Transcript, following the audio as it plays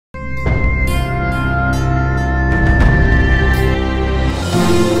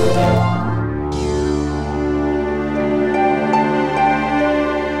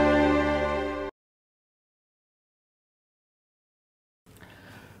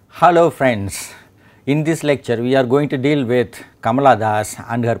Hello friends, in this lecture we are going to deal with Kamala Das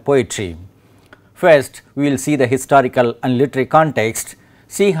and her poetry. First we will see the historical and literary context,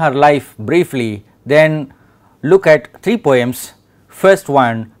 see her life briefly, then look at 3 poems. First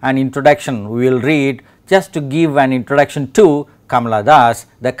one, an introduction we will read just to give an introduction to Kamala Das,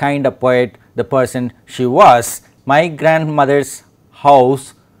 the kind of poet, the person she was, my grandmother's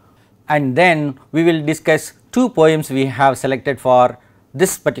house, and then we will discuss 2 poems we have selected for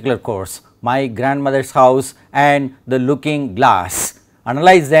this particular course, my grandmother's house and the looking glass,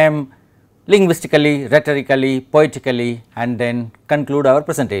 analyze them linguistically, rhetorically, poetically, and then conclude our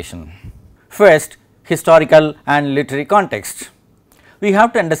presentation. First, historical and literary context. We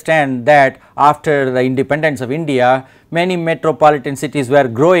have to understand that after the independence of India, many metropolitan cities were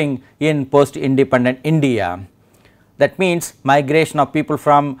growing in post-independent India. That means migration of people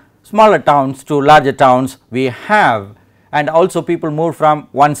from smaller towns to larger towns we have, and also people moved from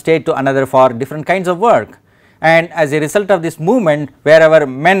one state to another for different kinds of work. And as a result of this movement, wherever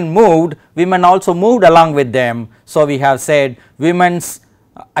men moved, women also moved along with them. So, we have said women's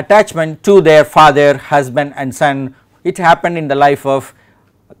attachment to their father, husband and son, it happened in the life of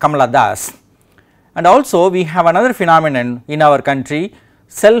Kamala Das. And also we have another phenomenon in our country,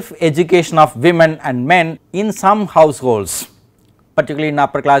 self education of women and men in some households, particularly in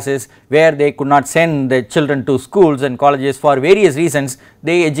upper classes where they could not send their children to schools and colleges for various reasons,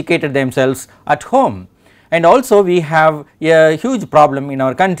 they educated themselves at home. And also we have a huge problem in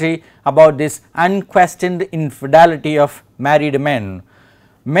our country about this unquestioned infidelity of married men.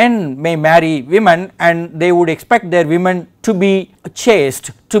 Men may marry women and they would expect their women to be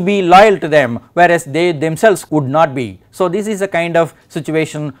chaste, to be loyal to them, whereas they themselves would not be. So, this is a kind of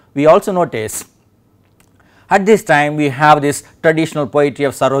situation we also notice. At this time we have this traditional poetry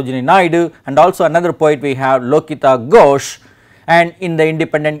of Sarojini Naidu, and also another poet we have Lokita Ghosh, and in the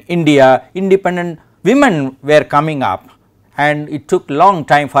independent India, independent women were coming up, and it took long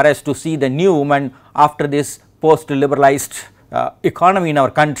time for us to see the new woman after this post liberalized economy in our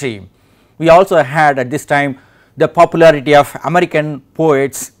country. We also had at this time the popularity of American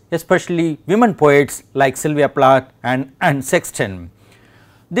poets, especially women poets like Sylvia Plath and Anne Sexton.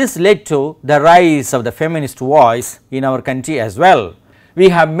 This led to the rise of the feminist voice in our country as well. We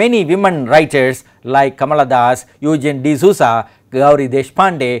have many women writers like Kamala Das, Eugene D'Souza, Gauri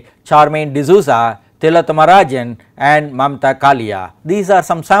Deshpande, Charmaine D'Souza, Tilottama Rajan and Mamta Kalia. These are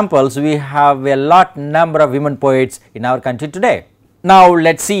some samples. We have a number of women poets in our country today. Now,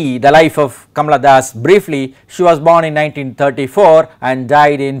 let us see the life of Kamala Das briefly. She was born in 1934 and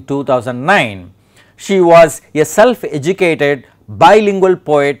died in 2009. She was a self-educated bilingual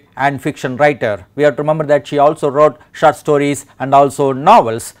poet and fiction writer. We have to remember that she also wrote short stories and also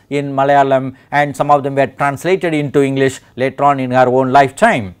novels in Malayalam, and some of them were translated into English later on in her own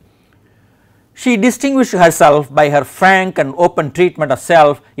lifetime. She distinguished herself by her frank and open treatment of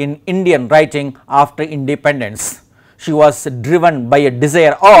self in Indian writing after independence. She was driven by a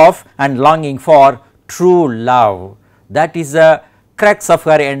desire of and longing for true love. That is the crux of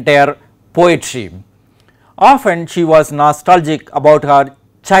her entire poetry. Often she was nostalgic about her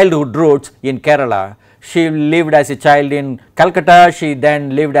childhood roots in Kerala. She lived as a child in Calcutta, she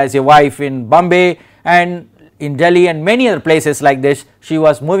then lived as a wife in Bombay and in Delhi and many other places like this. She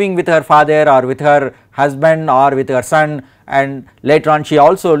was moving with her father or with her husband or with her son, and later on she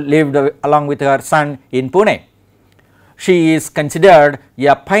also lived along with her son in Pune. She is considered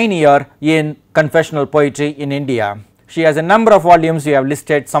a pioneer in confessional poetry in India. She has a number of volumes, we have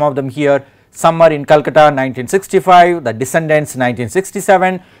listed some of them here. Summer in Calcutta 1965, The Descendants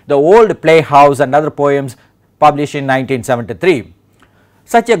 1967, The Old Playhouse and other poems published in 1973.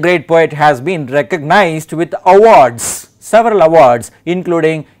 Such a great poet has been recognized with awards, several awards,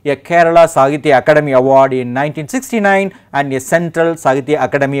 including a Kerala Sahitya Akademi Award in 1969 and a Central Sahitya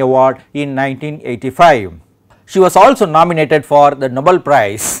Akademi Award in 1985. She was also nominated for the Nobel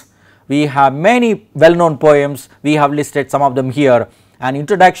Prize. We have many well known poems, we have listed some of them here. An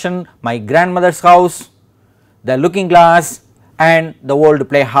introduction, My Grandmother's House, The Looking Glass and The Old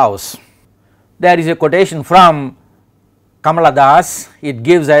Playhouse. There is a quotation from Kamala Das. It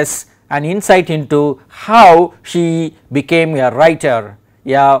gives us an insight into how she became a writer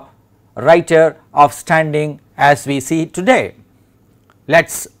of standing as we see today. Let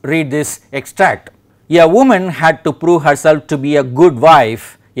us read this extract. A woman had to prove herself to be a good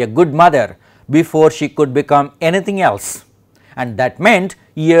wife, a good mother, before she could become anything else. And that meant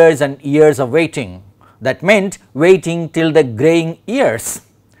years and years of waiting. That meant waiting till the graying years.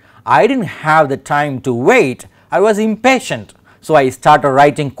 I did not have the time to wait, I was impatient. So, I started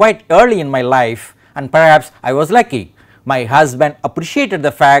writing quite early in my life, and perhaps I was lucky. My husband appreciated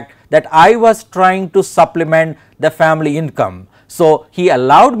the fact that I was trying to supplement the family income. So, he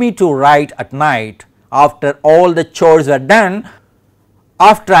allowed me to write at night after all the chores were done.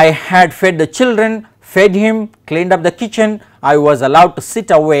 After I had fed the children, fed him, cleaned up the kitchen, I was allowed to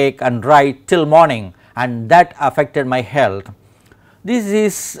sit awake and write till morning, and that affected my health. This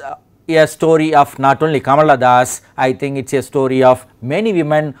is a story of not only Kamala Das, I think it is a story of many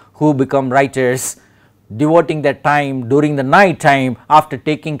women who become writers, devoting their time during the night time after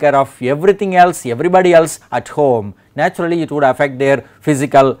taking care of everything else, everybody else at home. Naturally, it would affect their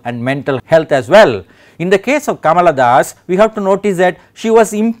physical and mental health as well. In the case of Kamala Das, we have to notice that she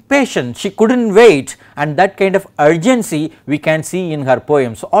was impatient, she could not wait, and that kind of urgency we can see in her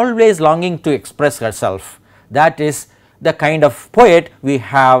poems, always longing to express herself. That is the kind of poet we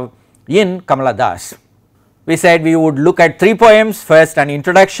have in Kamala Das. We said we would look at 3 poems. First, an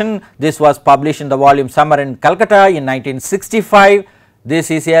introduction. This was published in the volume Summer in Calcutta in 1965.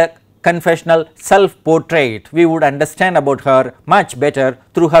 This is a confessional self-portrait. We would understand about her much better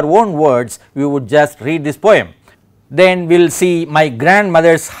through her own words. We would just read this poem. Then we will see My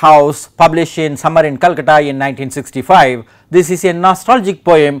Grandmother's House, published in Summer in Calcutta in 1965. This is a nostalgic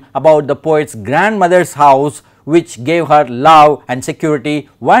poem about the poet's grandmother's house, which gave her love and security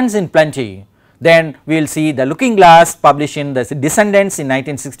once in plenty. Then we will see The Looking Glass, published in The Descendants in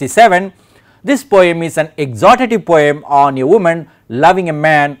 1967. This poem is an exhortative poem on a woman loving a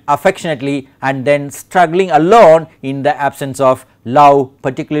man affectionately and then struggling alone in the absence of love,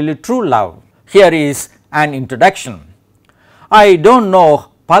 particularly true love. Here is an introduction. I don't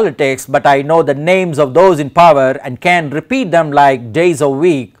know politics, but I know the names of those in power and can repeat them like days of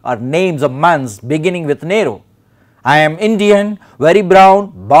week or names of months beginning with Nehru. I am Indian, very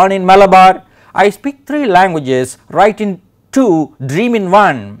brown, born in Malabar. I speak 3 languages, write in 2, dream in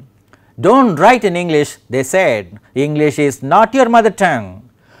 1. Don't write in English, they said. English is not your mother tongue.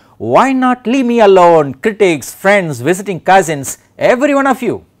 Why not leave me alone, critics, friends, visiting cousins, every one of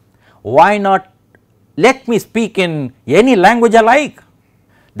you? Why not let me speak in any language I like?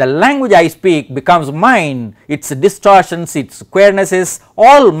 The language I speak becomes mine, its distortions, its queernesses,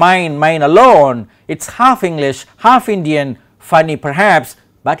 all mine, mine alone. It's half English, half Indian, funny perhaps,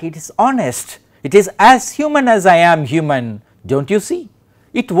 but it is honest. It is as human as I am human, don't you see?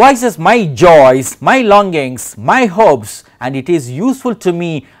 It voices my joys, my longings, my hopes, and it is useful to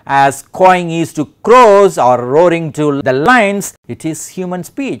me as cawing is to crows or roaring to the lions. It is human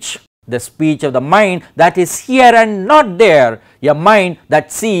speech, the speech of the mind that is here and not there, a mind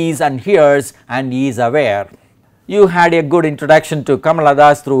that sees and hears and is aware. You had a good introduction to Kamala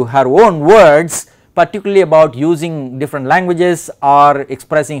Das through her own words, particularly about using different languages or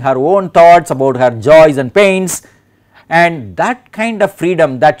expressing her own thoughts about her joys and pains. And that kind of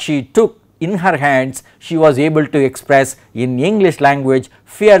freedom that she took in her hands, she was able to express in English language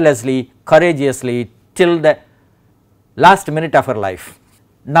fearlessly, courageously till the last minute of her life.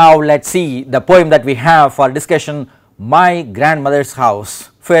 Now let us see the poem that we have for discussion, My Grandmother's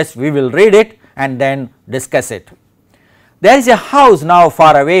House. First we will read it and then discuss it. There is a house now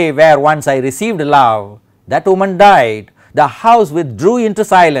far away where once I received love. That woman died. The house withdrew into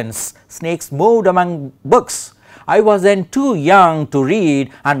silence. Snakes moved among books. I was then too young to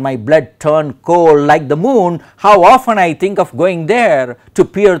read and my blood turned cold like the moon. How often I think of going there to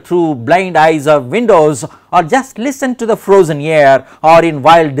peer through blind eyes of windows or just listen to the frozen air or in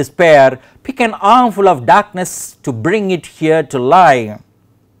wild despair pick an armful of darkness to bring it here to lie.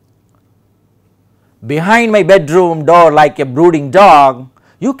 Behind my bedroom door like a brooding dog,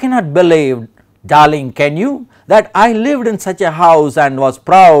 you cannot believe, darling, can you, that I lived in such a house and was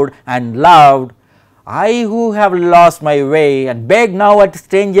proud and loved. I who have lost my way and beg now at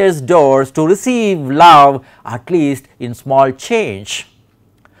strangers' doors to receive love at least in small change.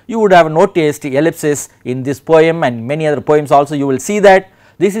 You would have noticed ellipsis in this poem and many other poems also. You will see that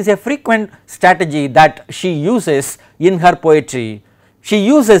this is a frequent strategy that she uses in her poetry. She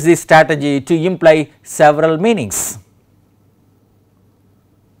uses this strategy to imply several meanings.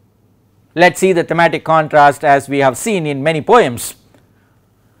 Let us see the thematic contrast as we have seen in many poems.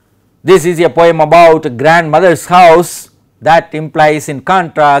 This is a poem about grandmother's house that implies in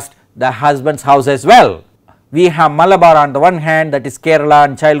contrast the husband's house as well. We have Malabar on the one hand, that is Kerala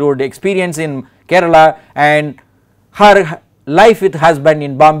and childhood experience in Kerala, and her life with husband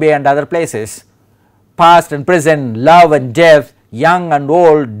in Bombay and other places. Past and present, love and death, young and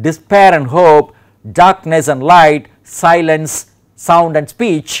old, despair and hope, darkness and light, silence, sound and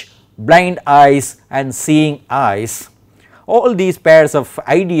speech, blind eyes and seeing eyes. All these pairs of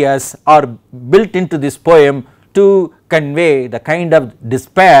ideas are built into this poem to convey the kind of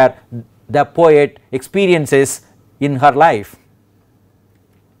despair the poet experiences in her life.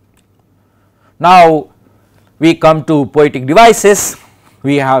 Now we come to poetic devices.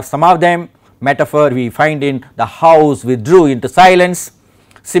 We have some of them. Metaphor we find in the house withdrew into silence,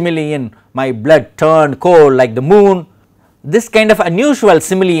 simile in my blood turned cold like the moon. This kind of unusual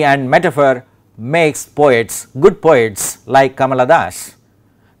simile and metaphor makes poets good poets like Kamala Das.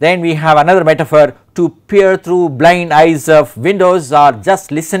 Then we have another metaphor, to peer through blind eyes of windows, or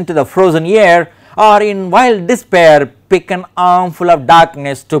just listen to the frozen air, or in wild despair pick an armful of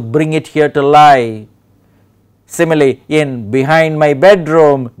darkness to bring it here to lie. Simile in behind my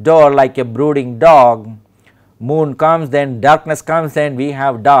bedroom door like a brooding dog. Moon comes, then darkness comes, then we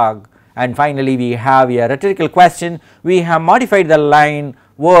have dog. And finally we have a rhetorical question. We have modified the line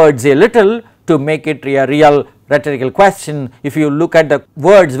words a little to make it a real rhetorical question. If you look at the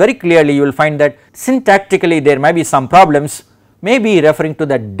words very clearly, you will find that syntactically there may be some problems, maybe referring to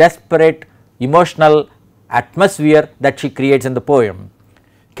the desperate emotional atmosphere that she creates in the poem.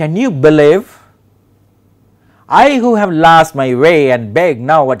 Can you believe? I who have lost my way and beg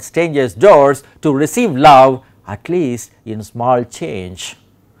now at strangers' doors to receive love, at least in small change.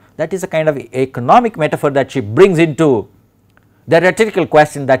 That is a kind of economic metaphor that she brings into the rhetorical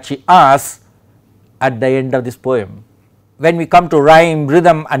question that she asks at the end of this poem. When we come to rhyme,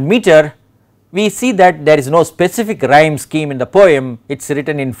 rhythm and meter, we see that there is no specific rhyme scheme in the poem. It is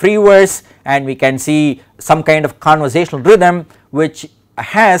written in free verse, and we can see some kind of conversational rhythm which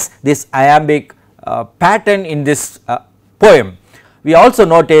has this iambic pattern in this poem. We also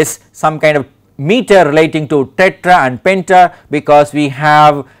notice some kind of meter relating to tetra and penta, because we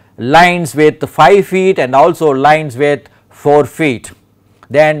have lines with 5 feet and also lines with 4 feet.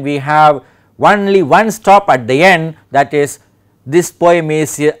 Then we have only one stop at the end, that is, this poem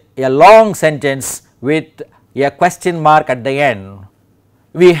is a long sentence with a question mark at the end.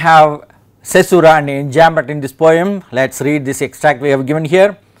 We have caesura and enjambment in this poem. Let us read this extract we have given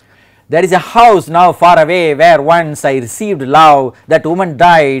here. There is a house now far away where once I received love. That woman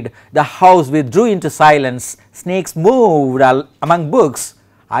died, the house withdrew into silence, snakes moved among books.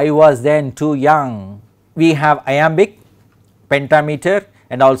 I was then too young. We have iambic pentameter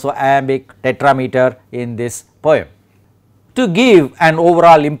and also iambic tetrameter in this poem. To give an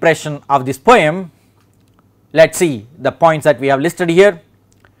overall impression of this poem, let us see the points that we have listed here.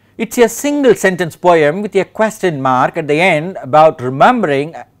 It is a single sentence poem with a question mark at the end about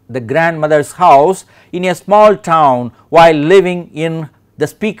remembering the grandmother's house in a small town while living in the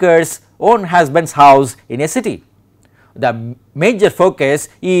speaker's own husband's house in a city. The major focus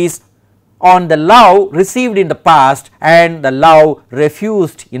is on the love received in the past and the love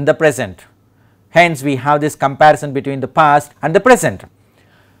refused in the present. Hence, we have this comparison between the past and the present.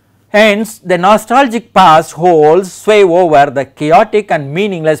 Hence, the nostalgic past holds sway over the chaotic and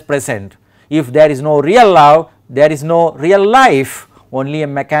meaningless present. If there is no real love, there is no real life, only a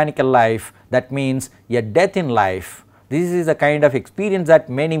mechanical life. That means a death in life. This is a kind of experience that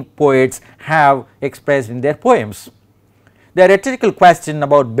many poets have expressed in their poems. The rhetorical question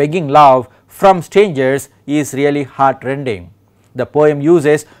about begging love from strangers is really heart-rending. The poem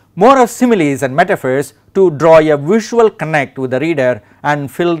uses more of similes and metaphors to draw a visual connect with the reader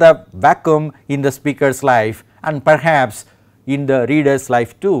and fill the vacuum in the speaker's life and perhaps in the reader's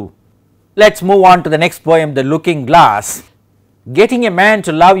life too. Let us move on to the next poem, The Looking Glass. Getting a man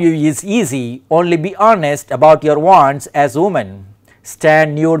to love you is easy, only be honest about your wants as woman.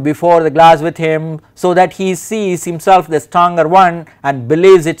 Stand nude before the glass with him so that he sees himself the stronger one and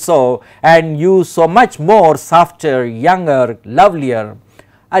believes it so, and you so much more softer, younger, lovelier.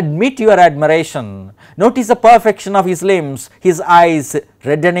 Admit your admiration. Notice the perfection of his limbs, his eyes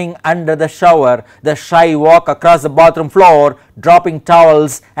reddening under the shower, the shy walk across the bathroom floor, dropping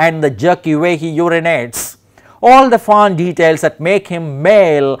towels, and the jerky way he urinates. All the fond details that make him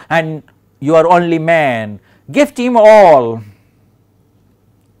male and your only man. Gift him all.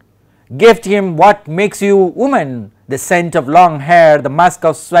 Gift him what makes you woman, the scent of long hair, the musk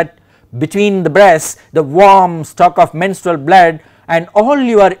of sweat between the breasts, the warm stock of menstrual blood, and all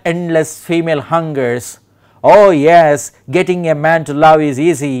your endless female hungers. Oh yes, getting a man to love is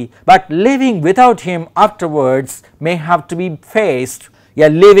easy, but living without him afterwards may have to be faced. A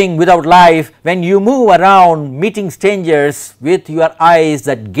living without life when you move around meeting strangers with your eyes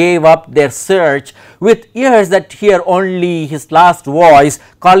that gave up their search, with ears that hear only his last voice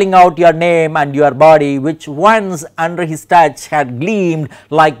calling out your name, and your body which once under his touch had gleamed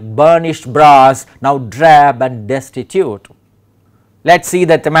like burnished brass, now drab and destitute. Let us see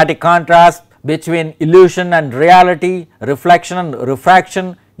the thematic contrast between illusion and reality, reflection and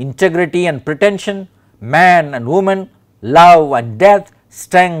refraction, integrity and pretension, man and woman, love and death,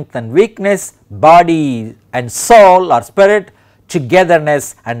 strength and weakness, body and soul or spirit,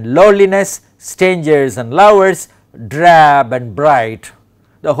 togetherness and loneliness, strangers and lovers, drab and bright.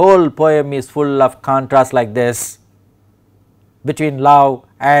 The whole poem is full of contrast like this, between love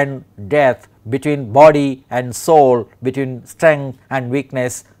and death, between body and soul, between strength and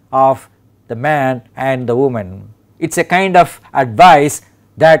weakness of the man and the woman. It is a kind of advice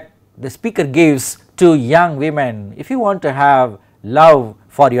that the speaker gives to young women. If you want to have love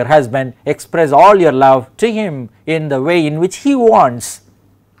for your husband, express all your love to him in the way in which he wants,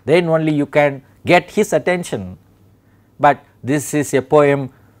 then only you can get his attention. But this is a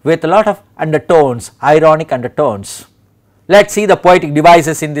poem with a lot of undertones, ironic undertones. Let us see the poetic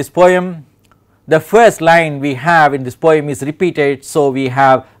devices in this poem. The first line we have in this poem is repeated, so we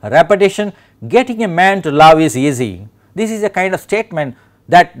have a repetition. Getting a man to love is easy. This is a kind of statement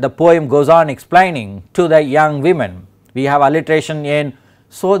that the poem goes on explaining to the young women. We have alliteration in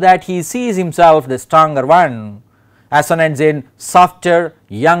so that he sees himself the stronger one, assonance in softer,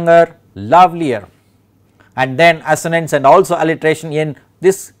 younger, lovelier, and then assonance and also alliteration in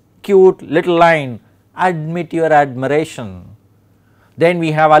this cute little line, admit your admiration. Then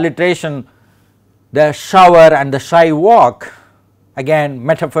we have alliteration, the shower and the shy walk, again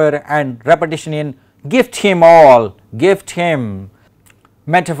metaphor and repetition in gift him all, gift him,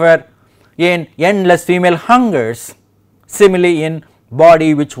 metaphor in endless female hungers, simile in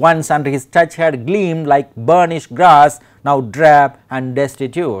body which once under his touch had gleamed like burnished grass, now drab and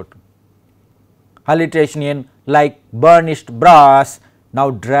destitute, alliteration in like burnished brass, now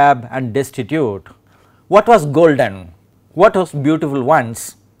drab and destitute. What was golden, what was beautiful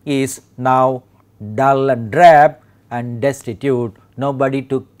once is now dull and drab and destitute, nobody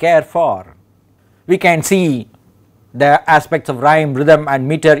to care for. We can see the aspects of rhyme, rhythm and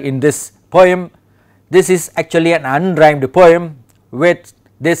meter in this poem. This is actually an unrhymed poem with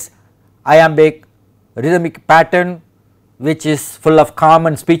this iambic rhythmic pattern which is full of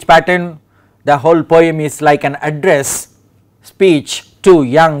common speech pattern. The whole poem is like an address speech to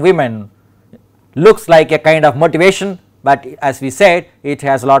young women, looks like a kind of motivation, but as we said, it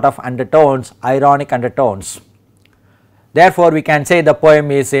has a lot of undertones, ironic undertones. Therefore, we can say the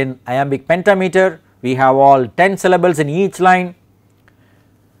poem is in iambic pentameter. We have all 10 syllables in each line.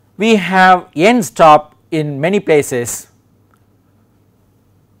 We have end stop in many places.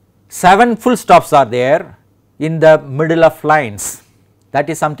 7 full stops are there in the middle of lines. That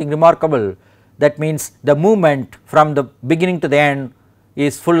is something remarkable. That means the movement from the beginning to the end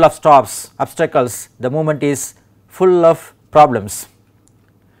is full of stops, obstacles. The movement is full of problems.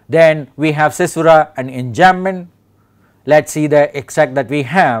 Then we have caesura and enjambment. Let us see the extract that we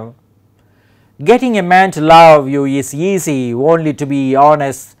have. Getting a man to love you is easy, only to be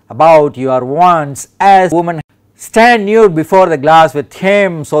honest about your wants as woman. Stand nude before the glass with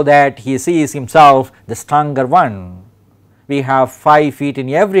him so that he sees himself the stronger one. We have 5 feet in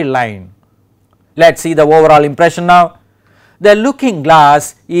every line. Let us see the overall impression now. The Looking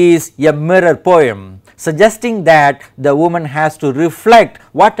Glass is a mirror poem, suggesting that the woman has to reflect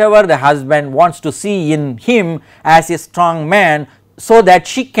whatever the husband wants to see in him as a strong man, so that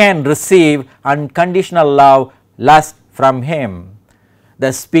she can receive unconditional love, lust from him.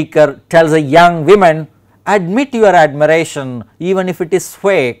 The speaker tells a young woman, admit your admiration even if it is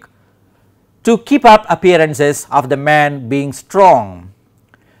fake, to keep up appearances of the man being strong.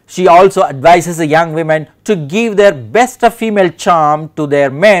 She also advises the young women to give their best of female charm to their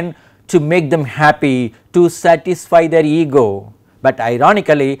men to make them happy, to satisfy their ego. But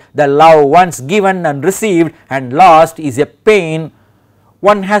ironically, the love once given and received and lost is a pain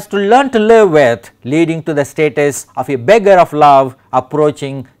one has to learn to live with, leading to the status of a beggar of love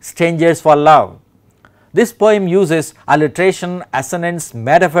approaching strangers for love. This poem uses alliteration, assonance,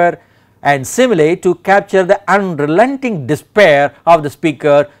 metaphor and simile to capture the unrelenting despair of the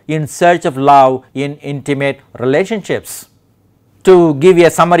speaker in search of love in intimate relationships. To give you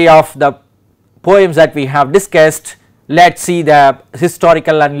a summary of the poems that we have discussed, let us see the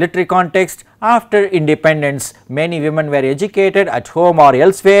historical and literary context. After independence, many women were educated at home or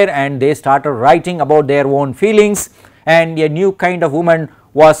elsewhere, and they started writing about their own feelings, and a new kind of woman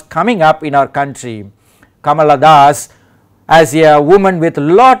was coming up in our country. Kamala Das, as a woman with a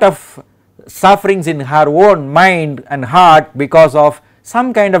lot of sufferings in her own mind and heart because of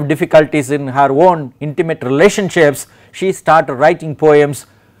some kind of difficulties in her own intimate relationships, she started writing poems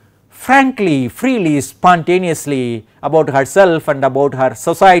frankly, freely, spontaneously about herself and about her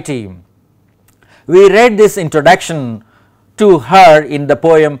society. We read this introduction to her in the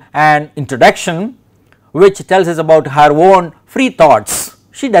poem, an introduction which tells us about her own free thoughts.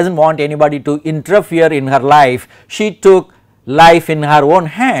 She does not want anybody to interfere in her life. She took life in her own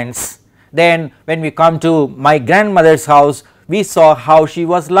hands. Then when we come to my grandmother's house, we saw how she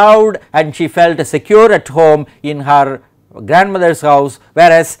was loved and she felt secure at home in her grandmother's house,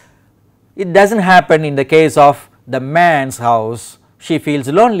 whereas it does not happen in the case of the man's house. She feels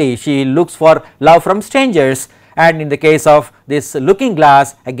lonely, she looks for love from strangers, and in the case of this looking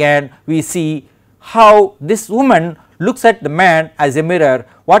glass, again we see how this woman looks at the man as a mirror.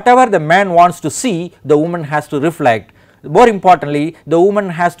 Whatever the man wants to see, the woman has to reflect. More importantly, the woman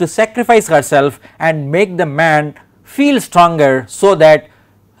has to sacrifice herself and make the man feel stronger, so that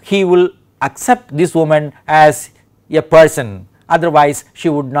he will accept this woman as a person, otherwise she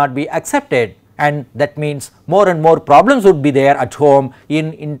would not be accepted, and that means more and more problems would be there at home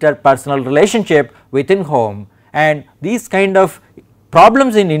in interpersonal relationship within home. And these kind of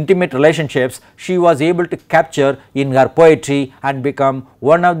problems in intimate relationships she was able to capture in her poetry and become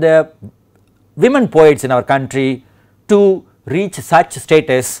one of the women poets in our country to reach such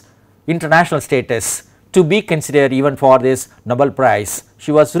status, international status, to be considered even for this Nobel Prize.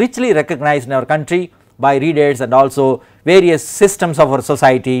 She was richly recognized in our country by readers and also various systems of our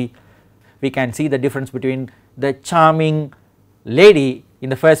society. We can see the difference between the charming lady in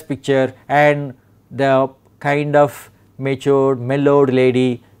the first picture and the kind of matured, mellowed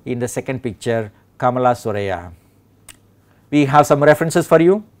lady in the second picture, Kamala Suraya. We have some references for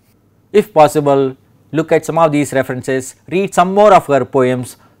you. If possible, look at some of these references, read some more of her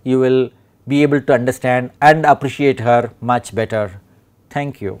poems, you will be able to understand and appreciate her much better.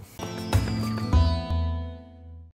 Thank you.